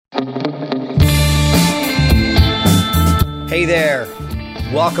Hey there.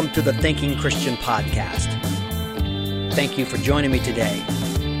 Welcome to the Thinking Christian Podcast. Thank you for joining me today.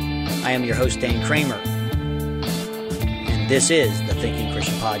 I am your host, Dane Kramer, and this is the Thinking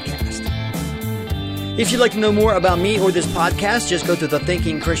Christian Podcast. If you'd like to know more about me or this podcast, just go to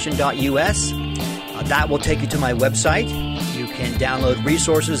thethinkingchristian.us. That will take you to my website. You can download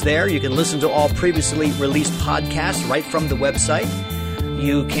resources there. You can listen to all previously released podcasts right from the website.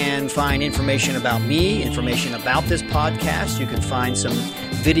 You can find information about me, information about this podcast. You can find some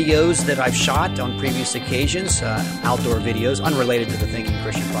videos that I've shot on previous occasions, outdoor videos unrelated to the Thinking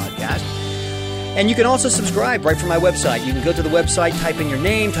Christian Podcast. And you can also subscribe right from my website. You can go to the website, type in your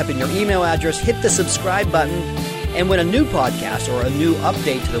name, type in your email address, hit the subscribe button, and when a new podcast or a new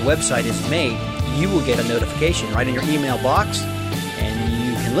update to the website is made, you will get a notification right in your email box, and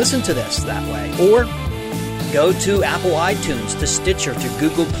you can listen to this that way. Or go to Apple iTunes, to Stitcher, to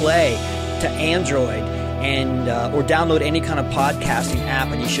Google Play, to Android, and or download any kind of podcasting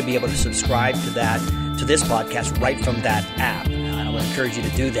app, and you should be able to subscribe to this podcast right from that app. I would encourage you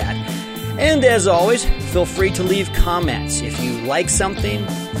to do that. And as always, feel free to leave comments. If you like something,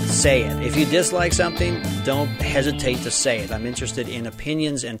 say it. If you dislike something, don't hesitate to say it. I'm interested in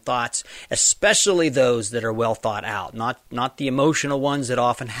opinions and thoughts, especially those that are well thought out. Not the emotional ones that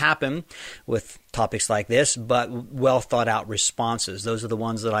often happen with topics like this, but well thought out responses. Those are the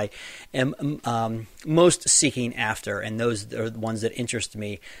ones that I am most seeking after, and those are the ones that interest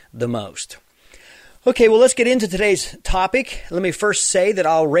me the most. Okay, well, let's get into today's topic. Let me first say that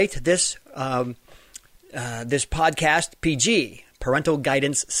I'll rate this podcast PG, parental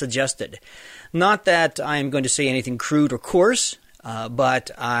guidance suggested. Not that I'm going to say anything crude or coarse,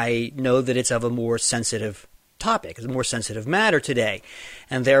 but I know that it's of a more sensitive topic. It's a more sensitive matter today.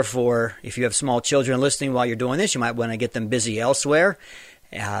 And therefore, if you have small children listening while you're doing this, you might want to get them busy elsewhere.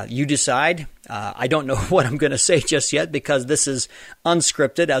 You decide. I don't know what I'm going to say just yet because this is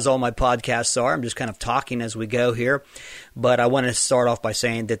unscripted, as all my podcasts are. I'm just kind of talking as we go here. But I want to start off by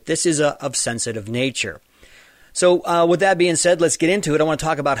saying that this is of sensitive nature. So with that being said, let's get into it. I want to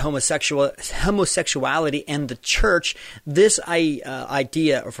talk about homosexuality and the church. This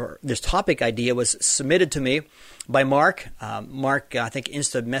topic idea was submitted to me by Mark. Mark, I think,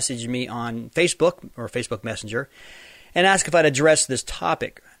 Insta messaged me on Facebook or Facebook Messenger and asked if I'd address this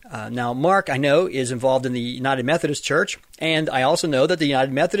topic. Now, Mark, I know, is involved in the United Methodist Church, and I also know that the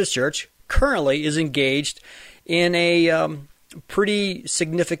United Methodist Church currently is engaged in a pretty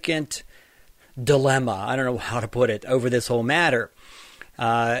significant dilemma, I don't know how to put it, over this whole matter.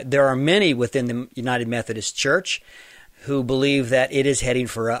 There are many within the United Methodist Church who believe that it is heading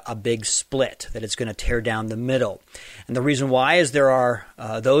for a big split, that it's going to tear down the middle. And the reason why is there are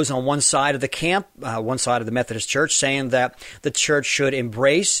those on one side of the camp, one side of the Methodist Church, saying that the church should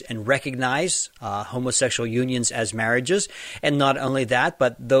embrace and recognize homosexual unions as marriages. And not only that,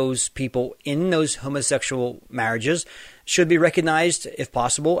 but those people in those homosexual marriages should be recognized, if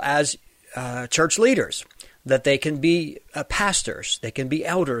possible, as church leaders. That they can be pastors, they can be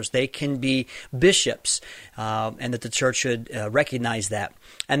elders, they can be bishops, and that the church should recognize that.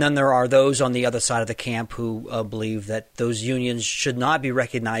 And then there are those on the other side of the camp who believe that those unions should not be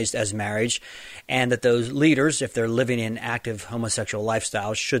recognized as marriage, and that those leaders, if they're living in active homosexual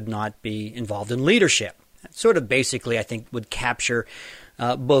lifestyles, should not be involved in leadership. That sort of basically, I think, would capture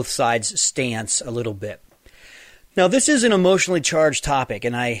both sides' stance a little bit. Now, this is an emotionally charged topic,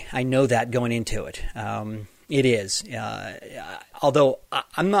 and I know that going into it. It is. Although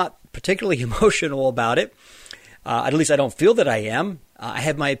I'm not particularly emotional about it, at least I don't feel that I am. I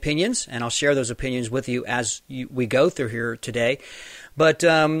have my opinions, and I'll share those opinions with you as we go through here today. But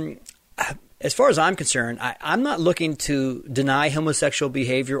as far as I'm concerned, I'm not looking to deny homosexual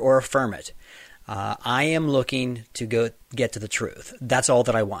behavior or affirm it. I am looking to get to the truth. That's all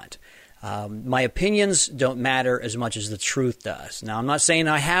that I want. My opinions don't matter as much as the truth does. Now, I'm not saying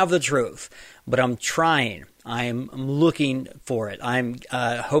I have the truth, but I'm trying. I'm looking for it. I'm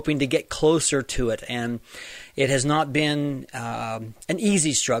hoping to get closer to it. And it has not been an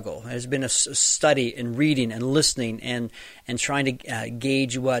easy struggle. It has been a study and reading and listening and trying to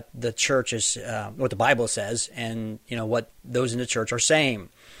gauge what the church is, what the Bible says, and what those in the church are saying.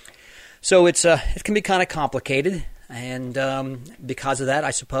 So it can be kind of complicated, and because of that,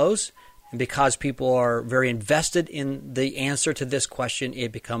 I suppose. And because people are very invested in the answer to this question,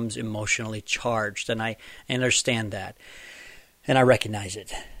 it becomes emotionally charged. And I understand that. And I recognize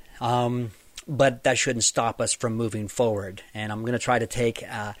it. But that shouldn't stop us from moving forward. And I'm going to try to take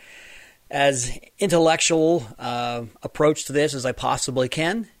as intellectual approach to this as I possibly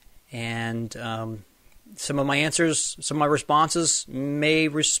can. And some of my answers, some of my responses may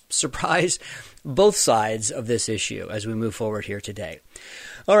surprise both sides of this issue as we move forward here today.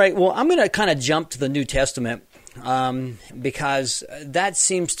 All right, well, I'm going to kind of jump to the New Testament because that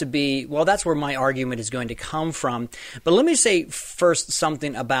seems to be, well, that's where my argument is going to come from. But let me say first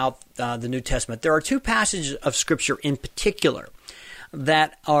something about the New Testament. There are two passages of Scripture in particular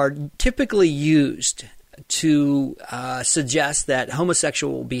that are typically used to suggest that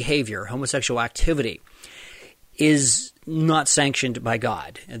homosexual behavior, homosexual activity, is not sanctioned by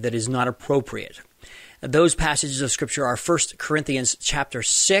God, that is not appropriate. Those passages of Scripture are 1 Corinthians chapter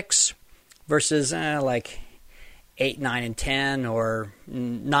 6, verses like 8, 9, and 10, or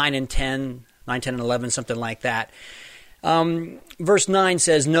 9 and 10, 9, 10, and 11, something like that. Verse 9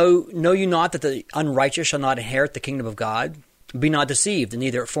 says, Know you not that the unrighteous shall not inherit the kingdom of God? Be not deceived,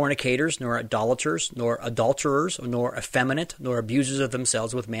 neither fornicators, nor idolaters, nor adulterers, nor effeminate, nor abusers of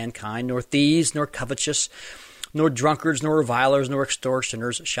themselves with mankind, nor thieves, nor covetous, nor drunkards, nor revilers, nor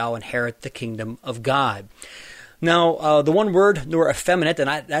extortioners shall inherit the kingdom of God. Now, the one word, nor effeminate,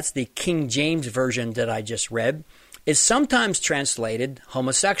 and that's the King James version that I just read, is sometimes translated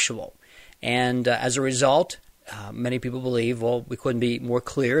homosexual. And as a result, many people believe, well, we couldn't be more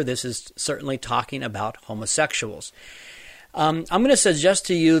clear, this is certainly talking about homosexuals. I'm going to suggest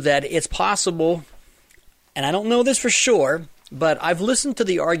to you that it's possible, and I don't know this for sure, but I've listened to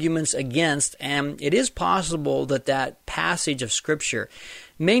the arguments against, and it is possible that that passage of Scripture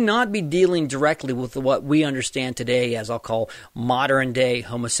may not be dealing directly with what we understand today as I'll call modern-day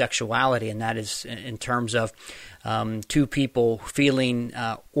homosexuality, and that is in terms of two people feeling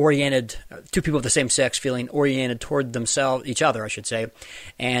oriented, two people of the same sex feeling oriented toward themselves, each other, I should say,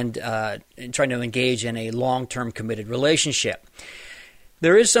 and trying to engage in a long-term committed relationship.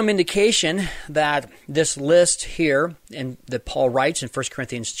 There is some indication that this list here, and that Paul writes in 1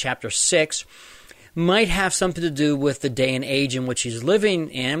 Corinthians chapter 6, might have something to do with the day and age in which he's living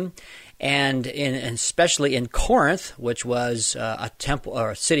in, and especially in Corinth, which was a temple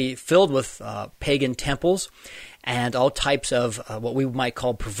or a city filled with pagan temples and all types of what we might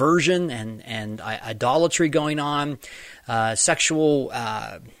call perversion and idolatry going on. Sexual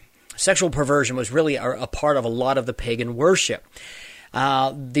perversion was really a part of a lot of the pagan worship.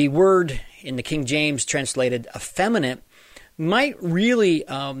 The word in the King James translated effeminate might really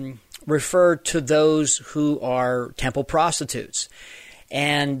refer to those who are temple prostitutes.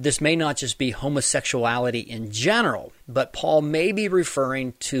 And this may not just be homosexuality in general, but Paul may be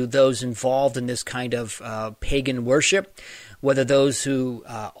referring to those involved in this kind of pagan worship, whether those who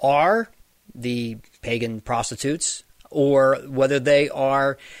are the pagan prostitutes or whether they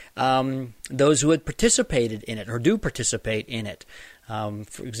are those who had participated in it or do participate in it.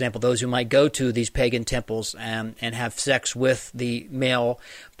 For example, those who might go to these pagan temples and have sex with the male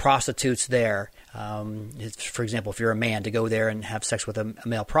prostitutes there. For example, if you're a man, to go there and have sex with a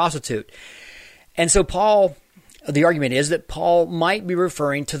male prostitute. And so the argument is that Paul might be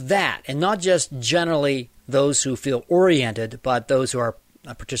referring to that, and not just generally those who feel oriented, but those who are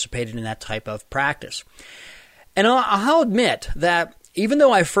participating in that type of practice. And I'll admit that even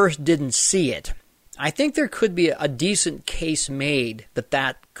though I first didn't see it, I think there could be a decent case made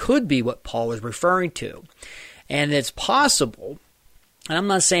that could be what Paul is referring to. And it's possible, and I'm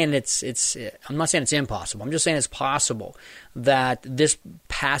not saying it's impossible. I'm just saying it's possible that this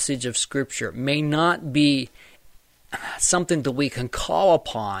passage of Scripture may not be something that we can call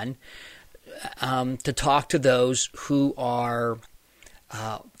upon to talk to those who are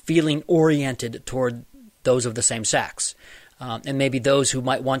feeling oriented toward those of the same sex. And maybe those who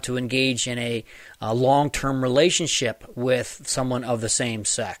might want to engage in a long-term relationship with someone of the same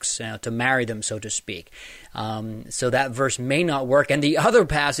sex, to marry them, so to speak. So that verse may not work. And the other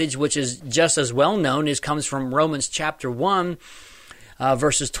passage, which is just as well known, comes from Romans chapter 1,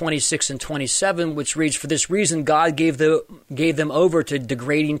 verses 26 and 27, which reads, "For this reason God gave them over to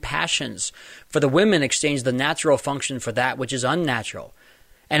degrading passions. For the women exchanged the natural function for that which is unnatural.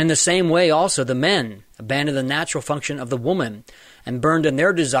 And in the same way also the men abandoned the natural function of the woman and burned in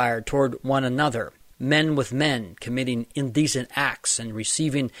their desire toward one another, men with men, committing indecent acts and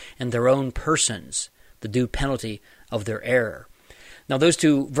receiving in their own persons the due penalty of their error." Now those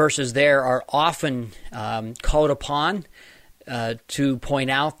two verses there are often called upon to point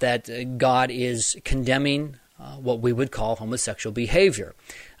out that God is condemning what we would call homosexual behavior.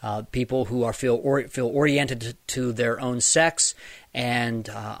 People who feel oriented to their own sex and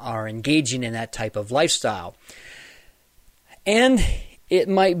are engaging in that type of lifestyle. And it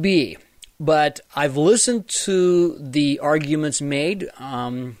might be, but I've listened to the arguments made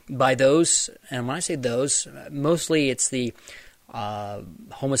by those, and when I say those, mostly it's the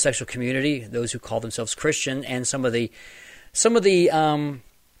homosexual community, those who call themselves Christian, and some of the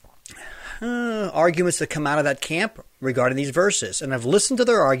arguments that come out of that camp regarding these verses. And I've listened to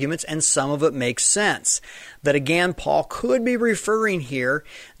their arguments, and some of it makes sense. That again, Paul could be referring here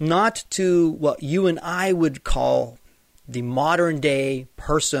not to what you and I would call the modern day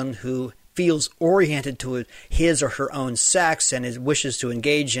person who feels oriented to his or her own sex and wishes to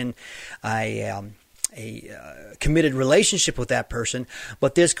engage in a committed relationship with that person,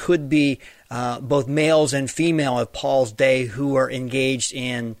 but this could be both males and female of Paul's day who are engaged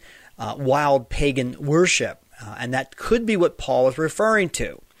in wild pagan worship, and that could be what Paul is referring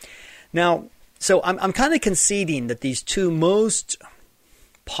to. Now, so I'm kind of conceding that these two most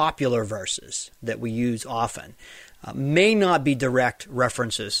popular verses that we use often may not be direct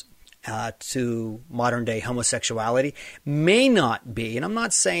references to modern-day homosexuality, may not be, and I'm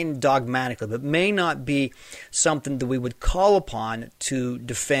not saying dogmatically, but may not be something that we would call upon to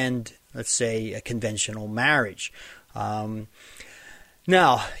defend, let's say, a conventional marriage.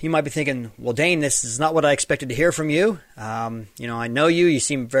 Now, you might be thinking, well, Dane, this is not what I expected to hear from you. I know you. You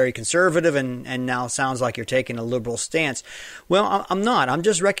seem very conservative, and now sounds like you're taking a liberal stance. Well, I'm not. I'm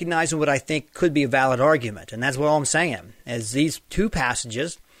just recognizing what I think could be a valid argument, and that's what I'm saying. As these two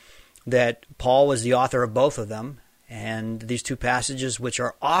passages that Paul was the author of both of them, and these two passages which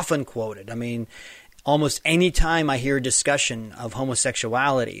are often quoted. I mean, almost any time I hear a discussion of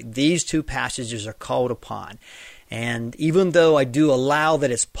homosexuality, these two passages are called upon. And even though I do allow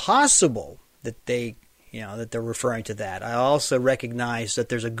that it's possible that they're referring to that, I also recognize that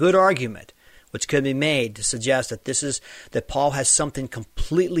there's a good argument which could be made to suggest that Paul has something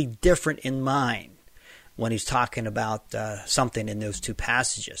completely different in mind when he's talking about something in those two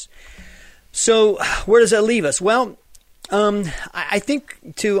passages. So where does that leave us? Well, I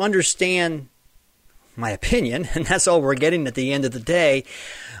think to understand my opinion, and that's all we're getting at the end of the day,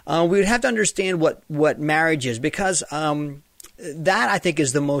 we would have to understand what marriage is, because that, I think,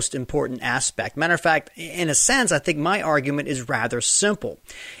 is the most important aspect. Matter of fact, in a sense, I think my argument is rather simple.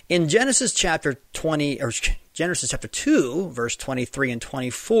 In Genesis chapter 2, verse 23 and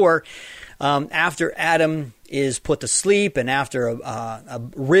 24, after Adam is put to sleep and after a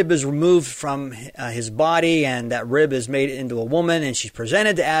rib is removed from his body and that rib is made into a woman and she's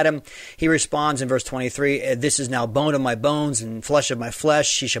presented to Adam, he responds in verse 23, "This is now bone of my bones and flesh of my flesh.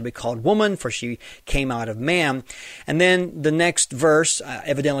 She shall be called woman, for she came out of man." And then the next verse,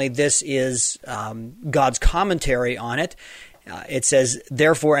 evidently this is God's commentary on it. It says,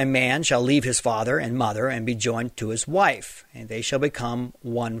 "Therefore a man shall leave his father and mother and be joined to his wife, and they shall become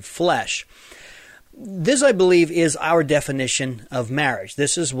one flesh." This, I believe, is our definition of marriage.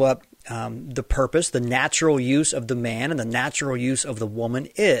 This is what the purpose, the natural use of the man and the natural use of the woman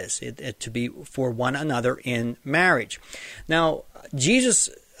is, to be for one another in marriage. Now, Jesus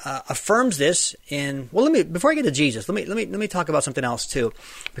affirms this in. Well, before I get to Jesus, let me talk about something else too,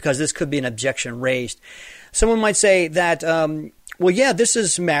 because this could be an objection raised. Someone might say that, well, yeah, this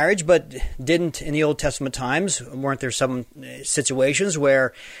is marriage, but didn't in the Old Testament times, weren't there some situations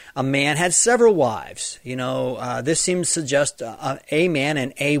where a man had several wives? This seems to suggest a man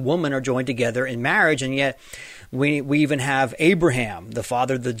and a woman are joined together in marriage, and yet we even have Abraham, the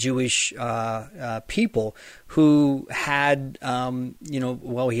father of the Jewish people, who had,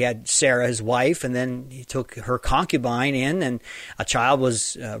 he had Sarah, his wife, and then he took her concubine in, and a child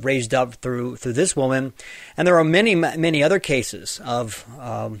was raised up through this woman. And there are many, many other cases of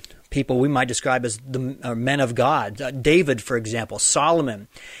people we might describe as the men of God. David, for example, Solomon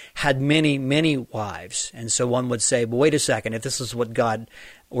had many, many wives. And so one would say, well, wait a second, if this is what God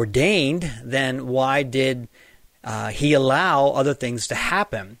ordained, then why did he allow other things to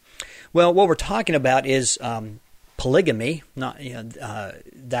happen? Well, what we're talking about is polygamy. That's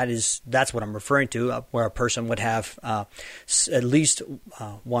what I'm referring to, where a person would have at least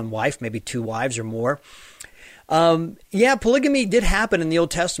one wife, maybe two wives or more. Polygamy did happen in the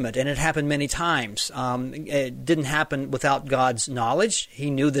Old Testament, and it happened many times. It didn't happen without God's knowledge. He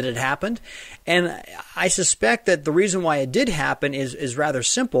knew that it happened. And I suspect that the reason why it did happen is rather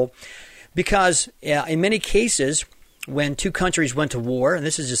simple, because in many cases, when two countries went to war, and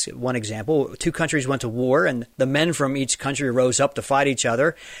this is just one example, two countries went to war, and the men from each country rose up to fight each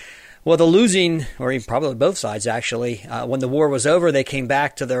other. Well, the losing, or even probably both sides actually, when the war was over, they came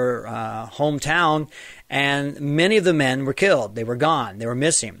back to their hometown, and many of the men were killed. They were gone. They were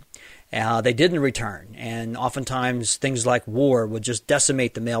missing. They didn't return. And oftentimes things like war would just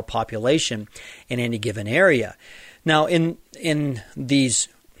decimate the male population in any given area. Now, in these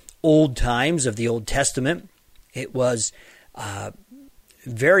old times of the Old Testament, it was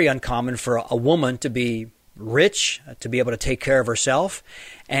very uncommon for a woman to be rich, to be able to take care of herself.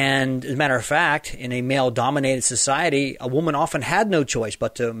 And as a matter of fact, in a male-dominated society, a woman often had no choice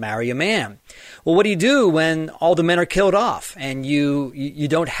but to marry a man. Well, what do you do when all the men are killed off and you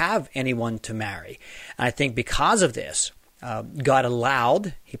don't have anyone to marry? And I think because of this, God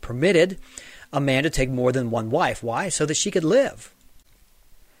allowed, He permitted a man to take more than one wife. Why? So that she could live.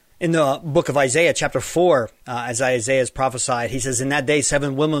 In the book of Isaiah, chapter 4, as Isaiah has prophesied, he says, "In that day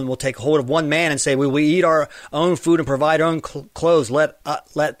 7 women will take hold of one man and say, we will eat our own food and provide our own clothes.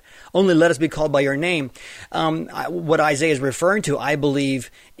 Only let us be called by your name." What Isaiah is referring to, I believe,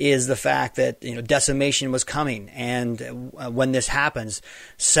 is the fact that decimation was coming, and when this happens,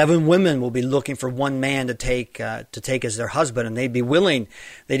 7 women will be looking for one man to take as their husband, and they'd be willing.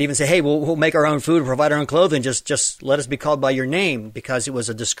 They'd even say, "Hey, we'll make our own food and provide our own clothing. Just let us be called by your name," because it was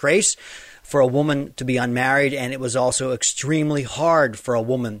a disgrace for a woman to be unmarried, and it was also extremely hard for a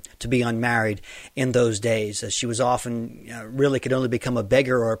woman to be unmarried in those days, as she was often really could only become a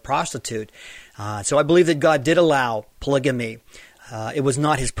beggar or a prostitute. So I believe that God did allow polygamy. It was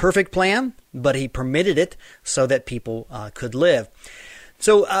not His perfect plan, but He permitted it so that people could live.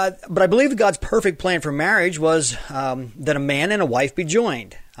 So, but I believe that God's perfect plan for marriage was that a man and a wife be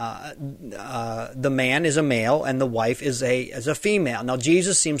joined. The man is a male and the wife is a female. Now,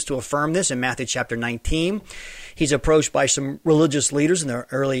 Jesus seems to affirm this in Matthew chapter 19. He's approached by some religious leaders in the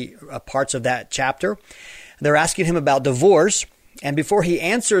early parts of that chapter. They're asking Him about divorce. And before He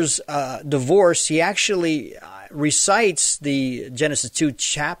answers divorce, He actually recites the Genesis 2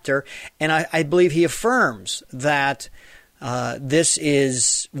 chapter, and I believe He affirms that this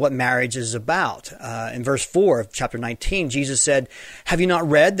is what marriage is about. In verse 4 of chapter 19, Jesus said, "Have you not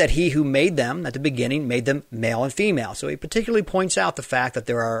read that He who made them at the beginning made them male and female?" So He particularly points out the fact that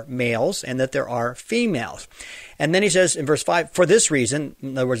there are males and that there are females. And then He says in verse 5, "For this reason,"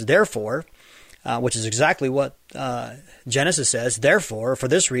 in other words, therefore, which is exactly what Genesis says, "Therefore, for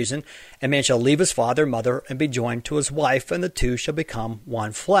this reason, a man shall leave his father and mother and be joined to his wife, and the two shall become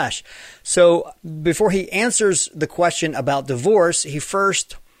one flesh." So before He answers the question about divorce, He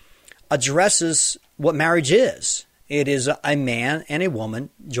first addresses what marriage is. It is a man and a woman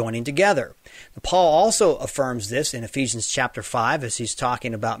joining together. Paul also affirms this in Ephesians chapter 5, as he's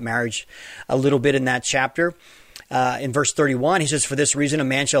talking about marriage a little bit in that chapter. In verse 31, he says, "For this reason a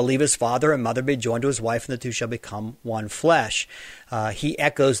man shall leave his father and mother, be joined to his wife, and the two shall become one flesh." He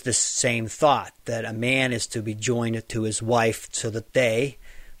echoes this same thought, that a man is to be joined to his wife so that the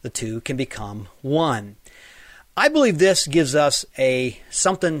two, can become one. I believe this gives us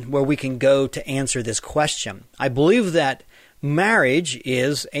something where we can go to answer this question. I believe that marriage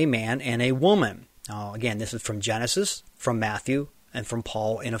is a man and a woman. Again, this is from Genesis, from Matthew, and from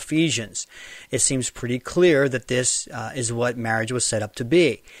Paul in Ephesians. It seems pretty clear that this is what marriage was set up to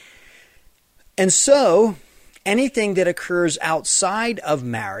be. And so, anything that occurs outside of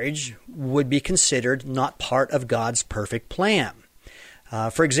marriage would be considered not part of God's perfect plan.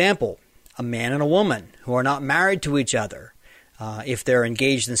 For example, a man and a woman who are not married to each other, if they're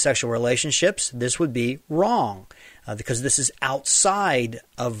engaged in sexual relationships, this would be wrong, because this is outside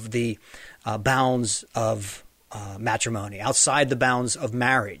of the bounds of matrimony, outside the bounds of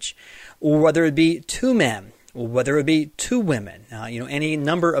marriage. Or whether it be 2 men, or whether it be 2 women, any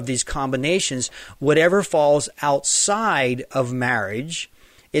number of these combinations, whatever falls outside of marriage,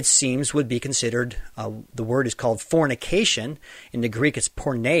 it seems would be considered, the word is called fornication. In the Greek, it's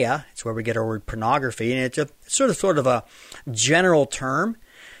porneia. It's where we get our word pornography. And it's a sort of a general term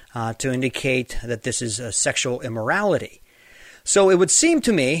to indicate that this is a sexual immorality. So it would seem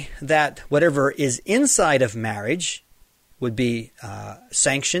to me that whatever is inside of marriage would be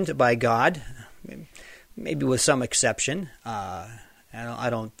sanctioned by God, maybe with some exception. I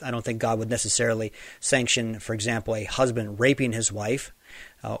don't think God would necessarily sanction, for example, a husband raping his wife,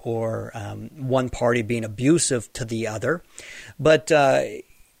 or one party being abusive to the other. But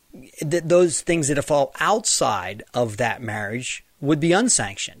those things that fall outside of that marriage would be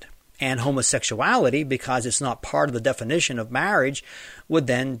unsanctioned. And homosexuality, because it's not part of the definition of marriage, would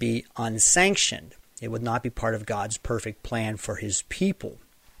then be unsanctioned. It would not be part of God's perfect plan for His people.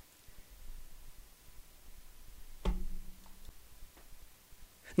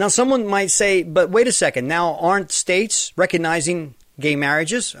 Now, someone might say, but wait a second, now aren't states recognizing gay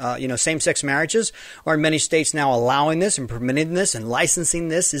marriages, same-sex marriages? Are many states now allowing this and permitting this and licensing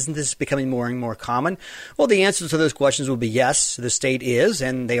this? Isn't this becoming more and more common? Well, the answer to those questions will be yes, the state is,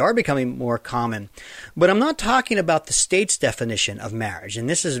 and they are becoming more common. But I'm not talking about the state's definition of marriage, and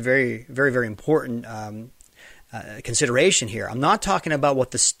this is a very, very, very important consideration here. I'm not talking about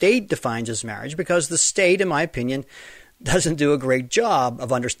what the state defines as marriage, because the state, in my opinion, doesn't do a great job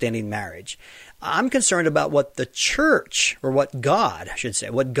of understanding marriage. I'm concerned about what the church, or what God, I should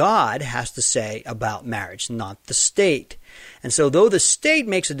say, what God has to say about marriage, not the state. And so though the state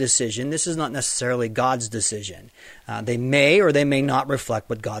makes a decision, this is not necessarily God's decision. They may or they may not reflect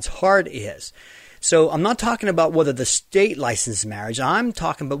what God's heart is. So I'm not talking about whether the state licenses marriage. I'm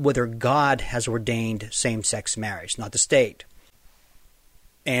talking about whether God has ordained same-sex marriage, not the state.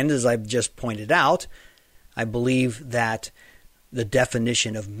 And as I've just pointed out, I believe that the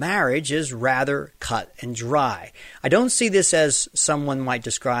definition of marriage is rather cut and dry. I don't see this as someone might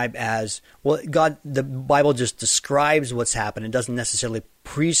describe as, well, the Bible just describes what's happened. It doesn't necessarily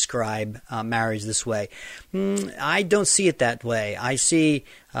prescribe marriage this way. I don't see it that way. I see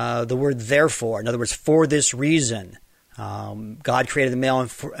the word therefore. In other words, for this reason. God created the male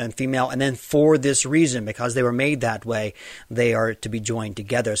and female, and then for this reason, because they were made that way, they are to be joined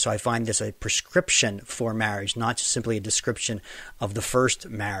together. So I find this a prescription for marriage, not just simply a description of the first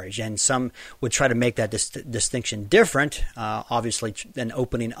marriage. And some would try to make that distinction different, obviously, than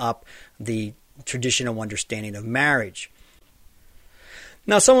opening up the traditional understanding of marriage.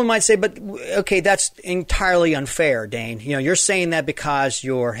 Now, someone might say, but okay, that's entirely unfair, Dane. You know, you're saying that because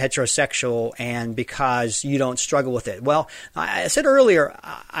you're heterosexual and because you don't struggle with it. Well, I said earlier,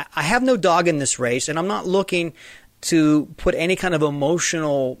 I have no dog in this race, and I'm not looking to put any kind of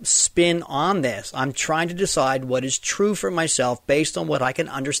emotional spin on this. I'm trying to decide what is true for myself based on what I can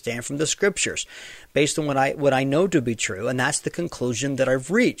understand from the scriptures, based on what I know to be true, and that's the conclusion that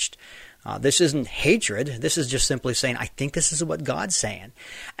I've reached. This isn't hatred. This is just simply saying, I think this is what God's saying.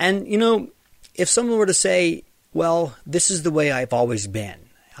 And, you know, if someone were to say, well, this is the way I've always been.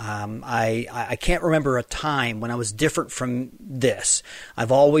 I can't remember a time when I was different from this.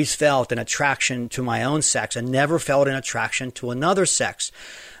 I've always felt an attraction to my own sex and never felt an attraction to another sex.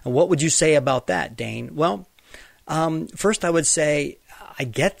 And what would you say about that, Dane? Well, first I would say, I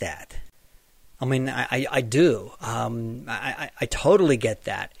get that. I mean, I do. I totally get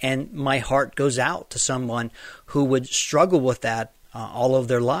that. And my heart goes out to someone who would struggle with that all of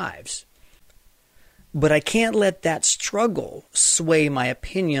their lives. But I can't let that struggle sway my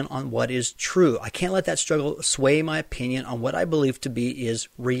opinion on what is true. I can't let that struggle sway my opinion on what I believe to be is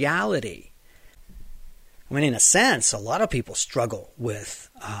reality. I mean, in a sense, a lot of people struggle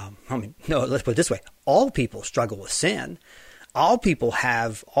with, let's put it this way. All people struggle with sin. All people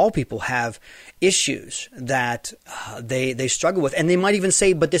have issues that they struggle with, and they might even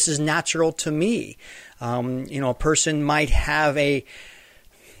say, "But this is natural to me." A person might have eating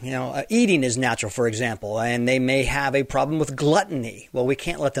is natural, for example, and they may have a problem with gluttony. Well, we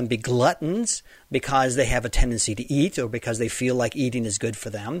can't let them be gluttons because they have a tendency to eat or because they feel like eating is good for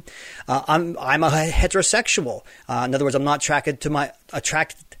them. I'm a heterosexual. In other words, I'm not attracted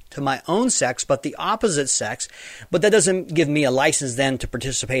to my own sex, but the opposite sex. But that doesn't give me a license then to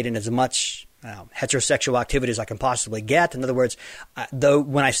participate in as much heterosexual activity as I can possibly get. In other words, though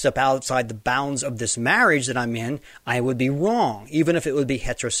when I step outside the bounds of this marriage that I'm in, I would be wrong, even if it would be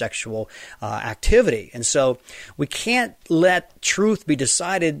heterosexual activity. And so we can't let truth be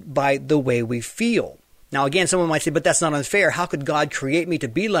decided by the way we feel. Now, again, someone might say, but that's not unfair. How could God create me to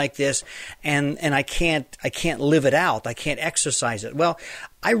be like this and I can't live it out? I can't exercise it. Well,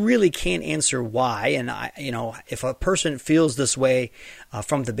 I really can't answer why. And if a person feels this way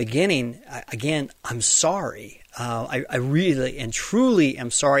from the beginning, again, I'm sorry. I really and truly am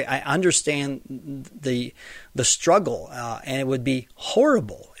sorry. I understand the struggle, and it would be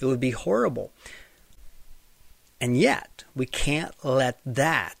horrible. It would be horrible. And yet, we can't let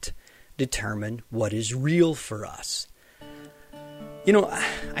that determine what is real for us.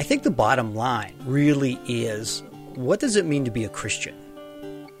 I think the bottom line really is, what does it mean to be a Christian?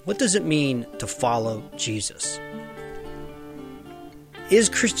 What does it mean to follow Jesus? Is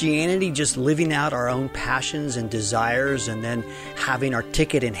Christianity just living out our own passions and desires and then having our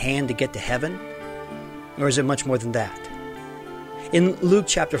ticket in hand to get to heaven? Or is it much more than that? In Luke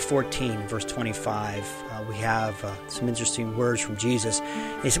chapter 14, verse 25, we have some interesting words from Jesus.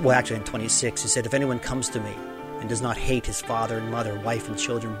 He said, in 26, he said, "If anyone comes to me and does not hate his father and mother, wife and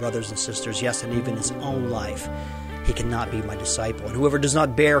children, brothers and sisters, yes, and even his own life, he cannot be my disciple. And whoever does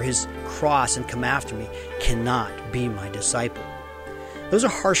not bear his cross and come after me cannot be my disciple." Those are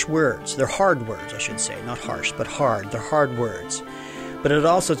harsh words. They're hard words, I should say. Not harsh, but hard. They're hard words. But it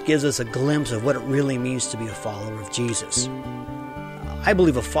also gives us a glimpse of what it really means to be a follower of Jesus. I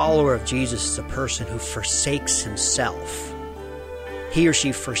believe a follower of Jesus is a person who forsakes himself. He or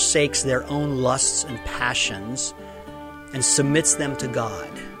she forsakes their own lusts and passions and submits them to God.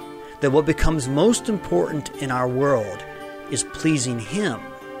 That what becomes most important in our world is pleasing Him,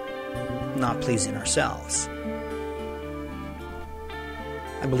 not pleasing ourselves.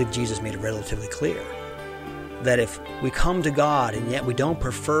 I believe Jesus made it relatively clear that if we come to God and yet we don't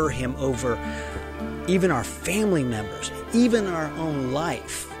prefer Him over even our family members, even our own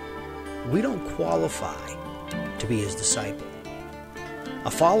life, we don't qualify to be His disciple. A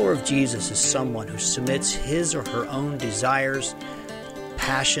follower of Jesus is someone who submits his or her own desires,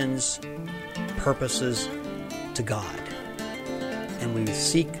 passions, purposes to God. And we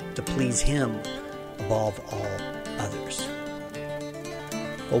seek to please Him above all others.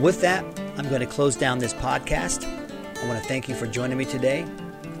 Well, with that, I'm going to close down this podcast. I want to thank you for joining me today,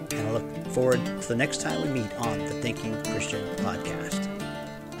 and I look forward to the next time we meet on the Thinking Christian Podcast.